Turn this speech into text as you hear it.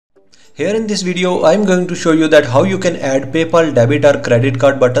Here in this video, I'm going to show you that how you can add PayPal debit or credit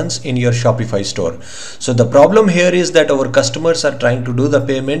card buttons in your Shopify store. So the problem here is that our customers are trying to do the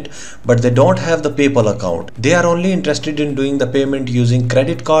payment, but they don't have the PayPal account. They are only interested in doing the payment using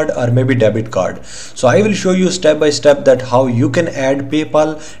credit card or maybe debit card. So I will show you step by step that how you can add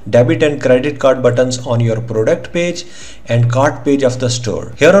PayPal debit and credit card buttons on your product page and cart page of the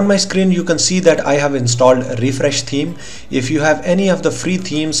store. Here on my screen, you can see that I have installed Refresh theme. If you have any of the free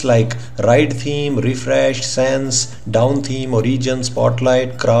themes like Ride theme, Refresh, Sense, Down theme, Origin,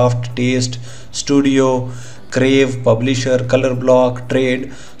 Spotlight, Craft, Taste, Studio, Crave, Publisher, Color Block,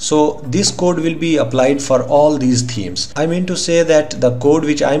 Trade. So this code will be applied for all these themes. I mean to say that the code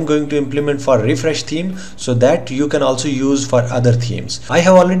which I am going to implement for Refresh theme, so that you can also use for other themes. I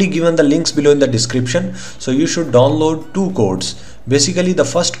have already given the links below in the description. So you should download two codes. Basically, the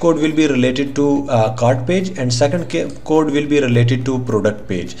first code will be related to cart page and second code will be related to product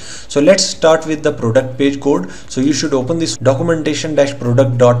page. So let's start with the product page code. So you should open this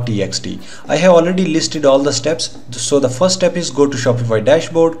documentation-product.txt. I have already listed all the steps. So the first step is go to Shopify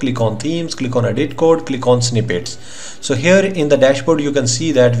dashboard, click on themes, click on edit code, click on snippets. So here in the dashboard, you can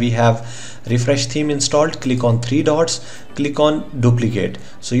see that we have Refresh theme installed. Click on three dots, click on duplicate.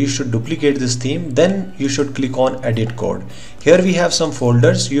 So you should duplicate this theme, then you should click on edit code. Here we have some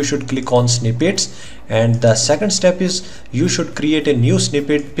folders. You should click on snippets, and the second step is you should create a new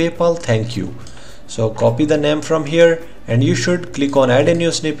snippet, PayPal thank you. So copy the name from here and you should click on add a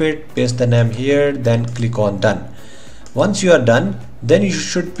new snippet, paste the name here, then click on done. Once you are done, then you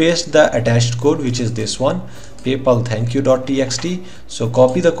should paste the attached code, which is this one, PayPal thank you.txt. So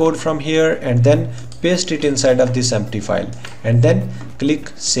copy the code from here and then paste it inside of this empty file and then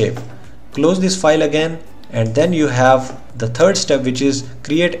click save. Close this file again, and then you have the third step, which is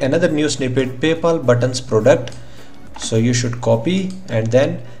create another new snippet, PayPal buttons product. So you should copy and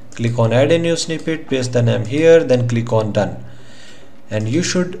then click on add a new snippet, paste the name here, then click on done. And you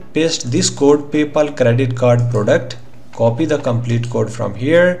should paste this code, PayPal credit card product. Copy the complete code from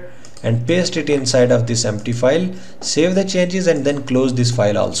here and paste it inside of this empty file. Save the changes and then close this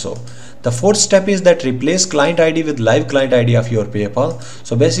file also. The fourth step is that replace client ID with live client ID of your PayPal.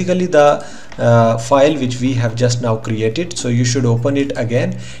 So basically the file which we have just now created, so you should open it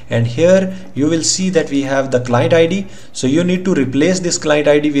again, and here you will see that we have the client ID. So you need to replace this client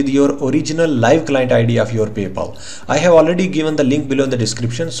ID with your original live client ID of your PayPal. I have already given the link below in the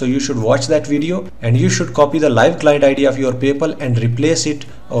description, so you should watch that video and you should copy the live client ID of your PayPal and replace it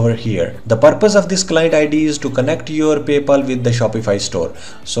over here. The purpose of this client ID is to connect your PayPal with the Shopify store.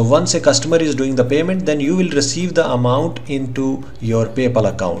 So once a customer is doing the payment, then you will receive the amount into your PayPal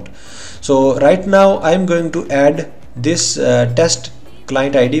account. So right now I'm going to add this test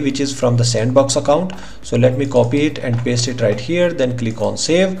client ID, which is from the Sandbox account. So let me copy it and paste it right here, then click on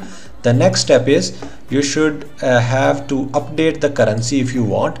save. The next step is you should have to update the currency if you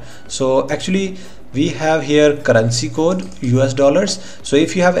want. So actually we have here currency code US dollars. So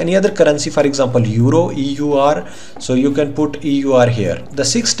if you have any other currency, for example euro, EUR, so you can put EUR here. The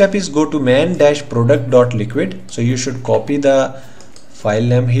sixth step is go to man-product.liquid. So you should copy the file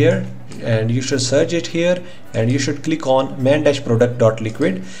name here and you should search it here and you should click on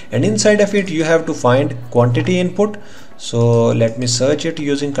man-product.liquid, and inside of it you have to find quantity input. So let me search it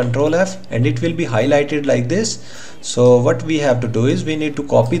using Ctrl F and it will be highlighted like this. So what we have to do is we need to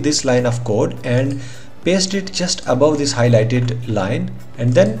copy this line of code and paste it just above this highlighted line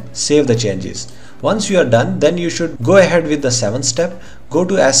and then save the changes. Once you are done, then you should go ahead with the seventh step. Go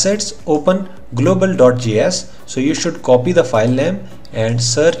to assets, open global.js. So you should copy the file name and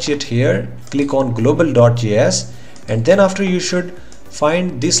search it here, click on global.js, and then after you should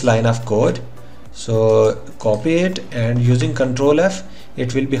find this line of code. So copy it and using Ctrl F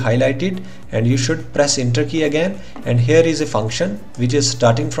it will be highlighted and you should press enter key again, and here is a function which is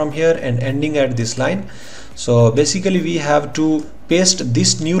starting from here and ending at this line. So basically we have to paste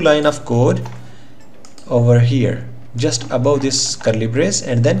this new line of code over here just above this curly brace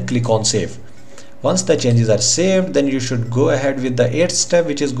and then click on save. Once the changes are saved, then you should go ahead with the eighth step,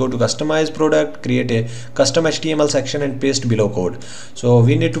 which is go to customize product, create a custom HTML section and paste below code. So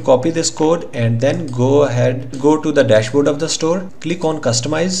we need to copy this code and then go to the dashboard of the store, click on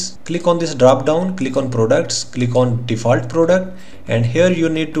customize, click on this drop down, click on products, click on default product, and here you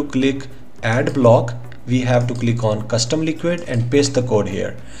need to click add block. We have to click on custom liquid and paste the code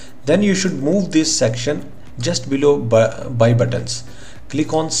here. Then you should move this section just below buy buttons.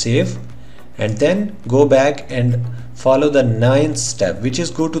 Click on save and then go back and follow the ninth step, which is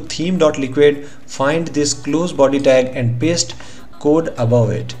go to theme.liquid, find this close body tag and paste code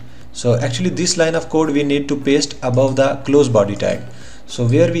above it. So actually this line of code we need to paste above the close body tag. So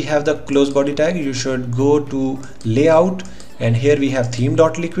where we have the close body tag, you should go to layout, and here we have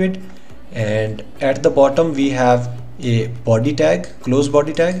theme.liquid, and at the bottom we have a body tag, close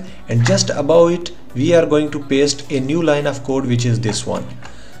body tag, and just above it we are going to paste a new line of code, which is this one.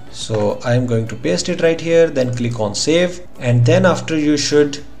 So I am going to paste it right here, then click on save, and then after you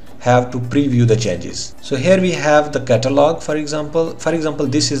should have to preview the changes. So here we have the catalog. For example,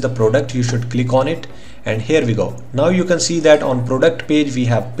 this is the product. You should click on it, and here we go. Now you can see that on product page we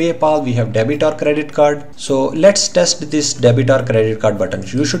have PayPal, we have debit or credit card. So let's test this debit or credit card button.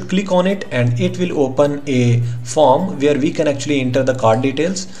 You should click on it and it will open a form where we can actually enter the card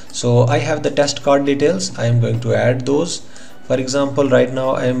details. So I have the test card details. I am going to add those. For example, right now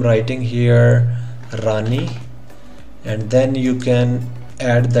I am writing here Rani, and then you can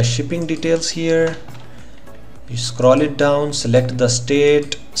add the shipping details here. You scroll it down, select the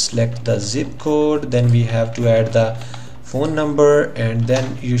state, select the zip code, then we have to add the phone number, and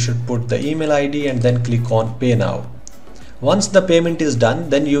then you should put the email ID and then click on pay now. Once the payment is done,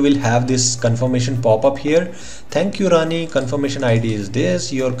 then you will have this confirmation pop up here. Thank you Rani, confirmation ID is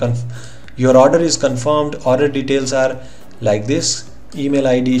this, your order is confirmed, order details are like this, email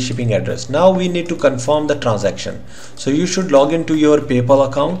ID, shipping address. Now we need to confirm the transaction. So you should log into your PayPal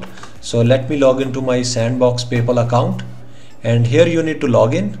account. So let me log into my Sandbox PayPal account, and here you need to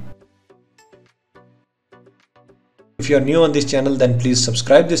log in. If you are new on this channel, then please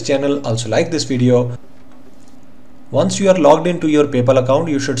subscribe this channel, also like this video. Once you are logged into your PayPal account,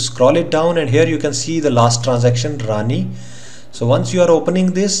 you should scroll it down, and here you can see the last transaction, Rani. So once you are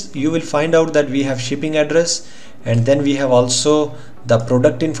opening this, you will find out that we have shipping address, and then we have also the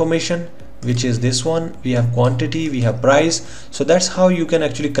product information, which is this one. We have quantity, we have price. So that's how you can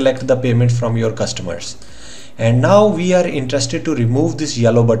actually collect the payment from your customers. And now we are interested to remove this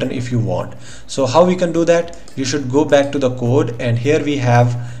yellow button if you want. So how we can do that? You should go back to the code, and here we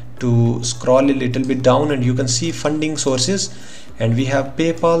have to scroll a little bit down, and you can see funding sources, and we have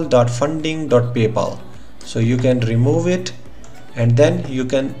paypal.funding.paypal. So you can remove it, and then you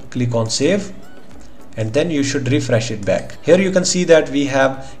can click on save, and then you should refresh it back. Here you can see that we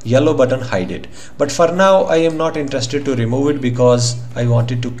have yellow button, hide it. But for now I am not interested to remove it because I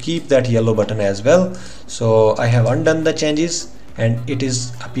wanted to keep that yellow button as well. So I have undone the changes and it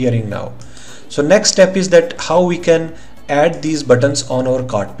is appearing now. So next step is that how we can add these buttons on our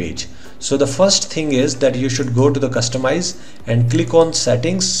cart page. So the first thing is that you should go to the customize and click on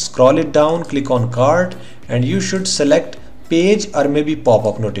settings, scroll it down, click on cart, and you should select page or maybe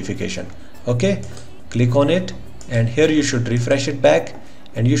pop-up notification. Okay, click on it, and here you should refresh it back,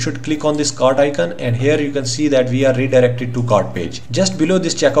 and you should click on this cart icon, and here you can see that we are redirected to cart page. Just below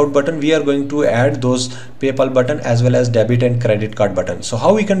this checkout button we are going to add those PayPal button as well as debit and credit card button. So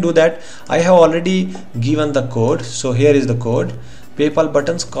how we can do that? I have already given the code. So here is the code, PayPal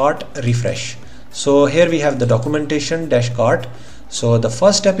buttons cart refresh. So here we have the documentation dash cart. So the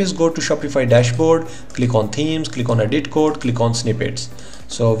first step is go to Shopify dashboard, click on themes, click on edit code, click on snippets.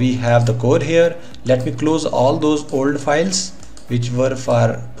 So we have the code here. Let me close all those old files which were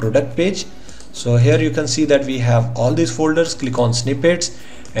for product page. So here you can see that we have all these folders. Click on snippets,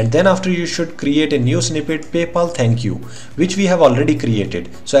 and then after you should create a new snippet, PayPal thank you, which we have already created.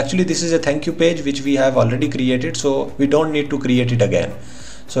 So actually this is a thank you page which we have already created, so we don't need to create it again.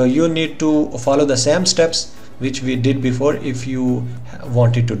 So you need to follow the same steps which we did before if you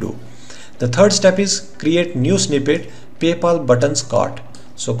wanted to do. The third step is create new snippet, PayPal buttons cart.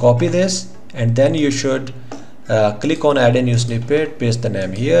 So copy this, and then you should click on add a new snippet, paste the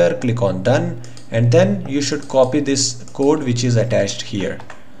name here, click on done, and then you should copy this code which is attached here.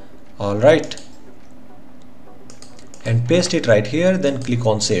 All right, and paste it right here, then click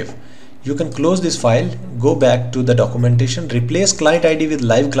on save. You can close this file, go back to the documentation, replace client ID with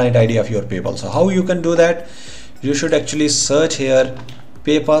live client ID of your PayPal. So how you can do that? You should actually search here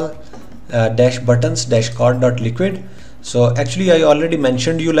PayPal dash buttons dash cart.liquid. So actually I already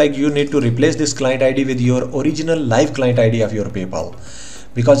mentioned you like you need to replace this client ID with your original live client ID of your PayPal,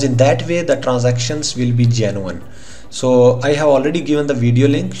 because in that way the transactions will be genuine. So I have already given the video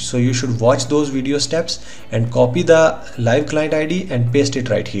link, so you should watch those video steps and copy the live client ID and paste it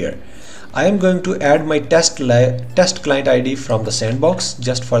right here. I am going to add my test client ID from the sandbox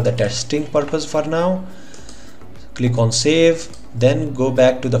just for the testing purpose for now. Click on save, then go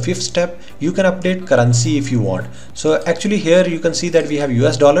back to the fifth step. You can update currency if you want. So actually here you can see that we have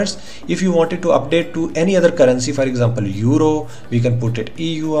US dollars. If you wanted to update to any other currency, for example euro, we can put it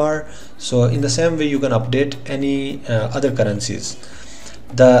EUR. So in the same way you can update any other currencies.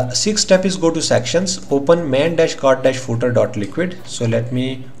 The sixth step is go to sections, open main-cart-footer.liquid. So let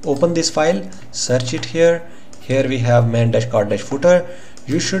me open this file, search it here, Here we have main-cart-footer.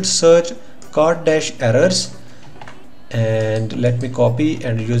 You should search cart-errors, and let me copy,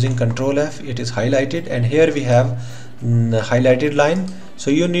 and using Control F it is highlighted, and here we have highlighted line. So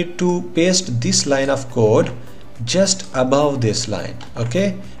you need to paste this line of code just above this line,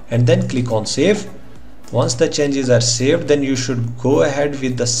 okay, and then click on save. Once the changes are saved, then you should go ahead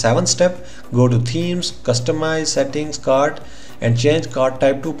with the 7th step. Go to themes, customize, settings, cart, and change cart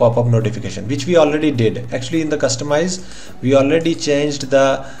type to pop-up notification, which we already did. Actually in the customize we already changed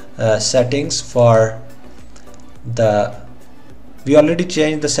the settings for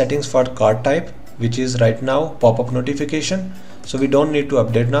cart type, which is right now pop-up notification, so we don't need to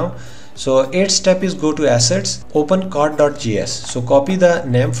update now. So 8th step is go to assets, open cart.js. So copy the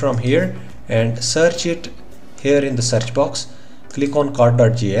name from here and search it here in the search box. Click on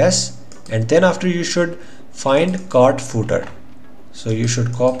cart.js, and then after you should find cart footer. So you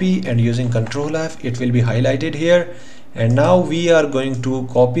should copy, and using Control F it will be highlighted here. And now we are going to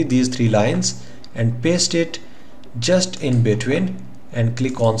copy these 3 lines and paste it just in between and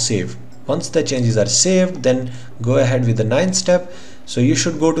click on save. Once the changes are saved, then go ahead with the 9th step. So you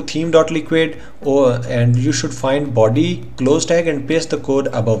should go to theme.liquid, and you should find body close tag and paste the code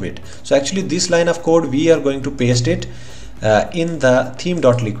above it. So actually this line of code we are going to paste it in the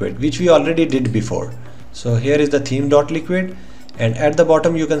theme.liquid, which we already did before. So here is the theme.liquid, and at the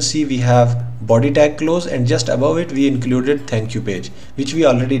bottom you can see we have body tag close, and just above it we included thank you page, which we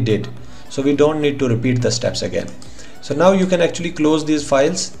already did. So we don't need to repeat the steps again. So now you can actually close these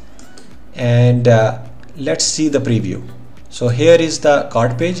files, and let's see the preview. So here is the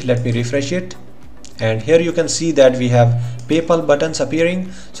cart page. Let me refresh it, and here you can see that we have PayPal buttons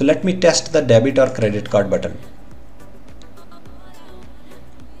appearing. So let me test the debit or credit card button.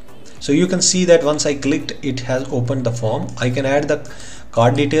 So you can see that once I clicked, it has opened the form. I can add the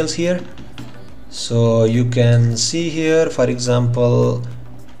card details here. So you can see here, for example,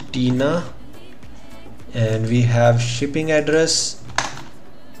 Tina, and we have shipping address,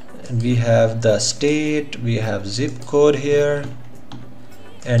 and we have the state, we have zip code here,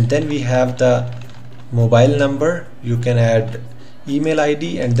 and then we have the mobile number. You can add email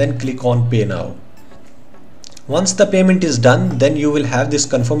ID and then click on pay now. Once the payment is done, then you will have this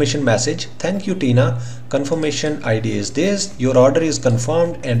confirmation message. Thank you Tina, confirmation ID is this, your order is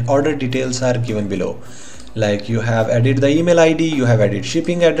confirmed, and order details are given below. Like you have added the email ID, you have added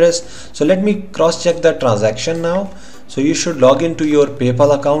shipping address. So let me cross check the transaction now. So you should log into your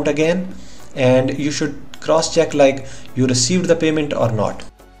PayPal account again, and you should cross check like you received the payment or not.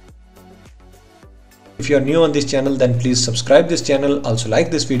 If you are new on this channel, then please subscribe this channel, also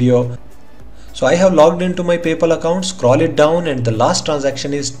like this video. So I have logged into my PayPal account, scroll it down, and the last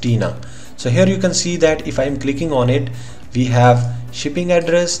transaction is Tina. So here you can see that if I am clicking on it, we have shipping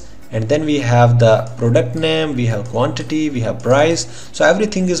address, and then we have the product name, we have quantity, we have price. So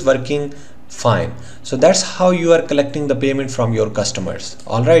everything is working fine. So that's how you are collecting the payment from your customers.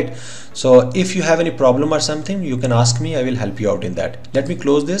 All right, so if you have any problem or something, you can ask me, I will help you out in that. Let me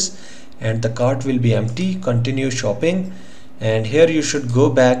close this, and the cart will be empty. Continue shopping, and here you should go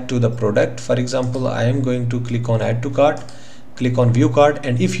back to the product. For example, I am going to click on add to cart, click on view cart,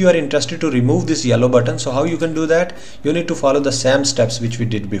 and if you are interested to remove this yellow button, so how you can do that, you need to follow the same steps which we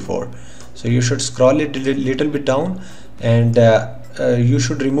did before. So you should scroll it a little bit down, and you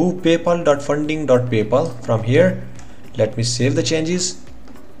should remove paypal.funding.paypal from here. Let me save the changes,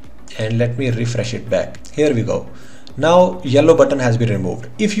 and let me refresh it back. Here we go. Now yellow button has been removed.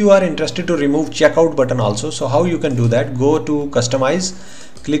 If you are interested to remove checkout button also, so how you can do that, go to customize,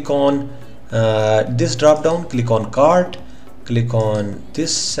 click on this drop down, click on cart, click on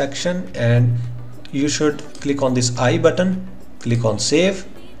this section, and you should click on this I button, click on save,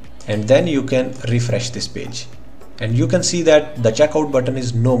 and then you can refresh this page, and you can see that the checkout button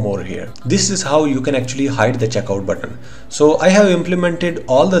is no more here. This is how you can actually hide the checkout button. So I have implemented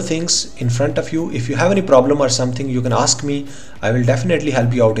all the things in front of you. If you have any problem or something, you can ask me. I will definitely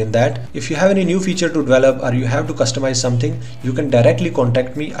help you out in that. If you have any new feature to develop, or you have to customize something, you can directly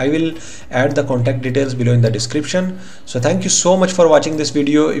contact me. I will add the contact details below in the description. So thank you so much for watching this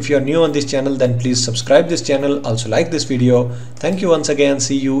video. If you are new on this channel, then please subscribe this channel, also like this video. Thank you once again.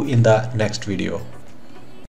 See you in the next video.